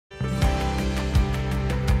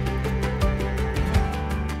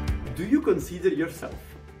you consider yourself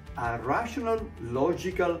a rational,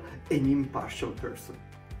 logical, and impartial person?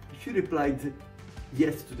 If you replied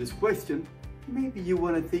yes to this question, maybe you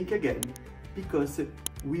want to think again, because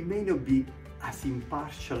we may not be as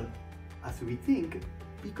impartial as we think,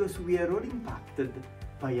 because we are all impacted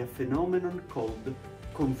by a phenomenon called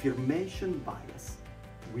confirmation bias.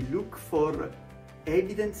 We look for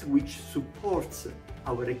evidence which supports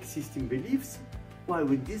our existing beliefs, while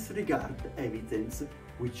we disregard evidence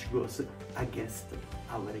which goes against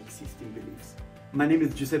our existing beliefs. My name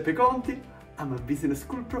is Giuseppe Conti. I'm a business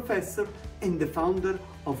school professor and the founder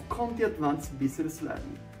of Conti Advanced Business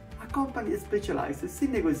Learning, a company that specializes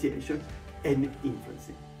in negotiation and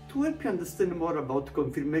influencing. To help you understand more about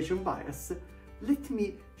confirmation bias, let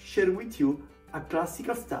me share with you a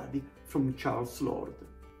classical study from Charles Lord.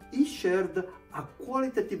 He shared a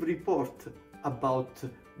qualitative report about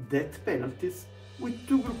death penalties with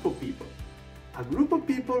two groups of people. A group of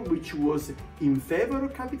people which was in favor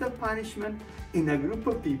of capital punishment and a group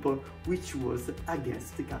of people which was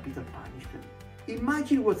against capital punishment.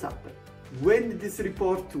 Imagine what's happened. When this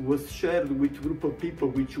report was shared with a group of people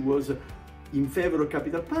which was in favor of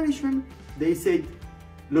capital punishment, they said,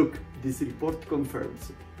 look, this report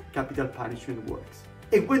confirms capital punishment works.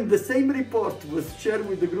 And when the same report was shared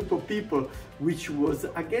with a group of people which was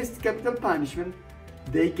against capital punishment,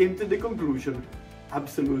 they came to the conclusion,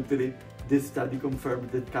 absolutely, this study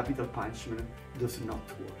confirmed that capital punishment does not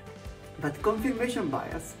work. But confirmation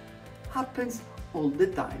bias happens all the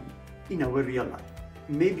time in our real life.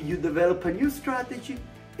 Maybe you develop a new strategy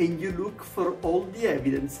and you look for all the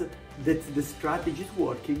evidence that the strategy is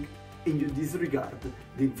working, and you disregard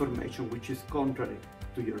the information which is contrary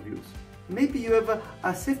to your views. Maybe you have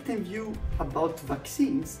a certain view about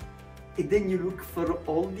vaccines, and then you look for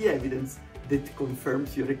all the evidence that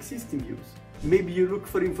confirms your existing views. Maybe you look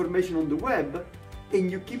for information on the web,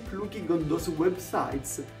 and you keep looking on those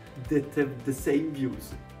websites that have the same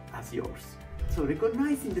views as yours. So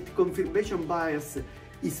recognizing that confirmation bias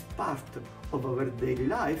is part of our daily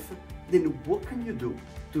life, then what can you do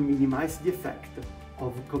to minimize the effect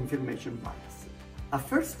of confirmation bias? A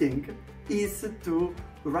first thing is to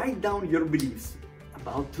write down your beliefs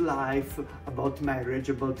about life, about marriage,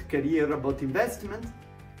 about career, about investment,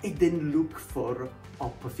 and then look for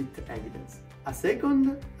opposite evidence. A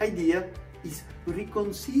second idea is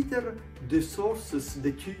reconsider the sources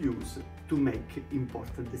that you use to make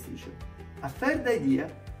important decisions. A third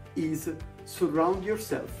idea is surround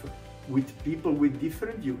yourself with people with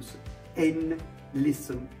different views and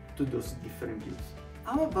listen to those different views.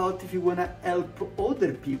 How about if you want to help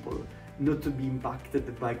other people not to be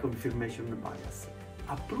impacted by confirmation bias?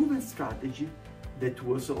 A proven strategy that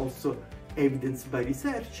was also evidenced by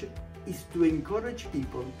research is to encourage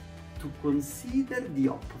people to consider the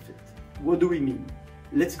opposite. What do we mean?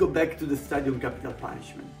 Let's go back to the study on capital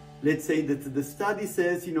punishment. Let's say that the study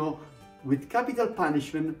says, with capital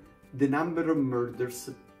punishment, the number of murders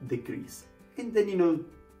decrease. And then,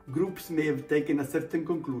 groups may have taken a certain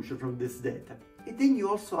conclusion from this data. And then you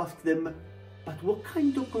also ask them, but what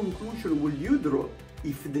kind of conclusion will you draw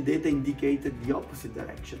if the data indicated the opposite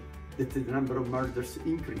direction, that the number of murders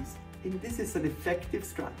increased? And this is an effective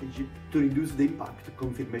strategy to reduce the impact of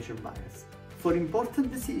confirmation bias. For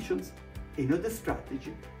important decisions, another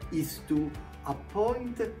strategy is to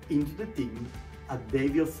appoint into the team a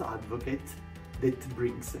devil's advocate that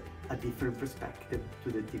brings a different perspective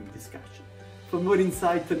to the team discussion. For more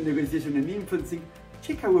insight on negotiation and influencing,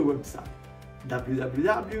 check our website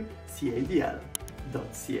www.cabl.ch.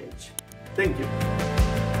 Thank you.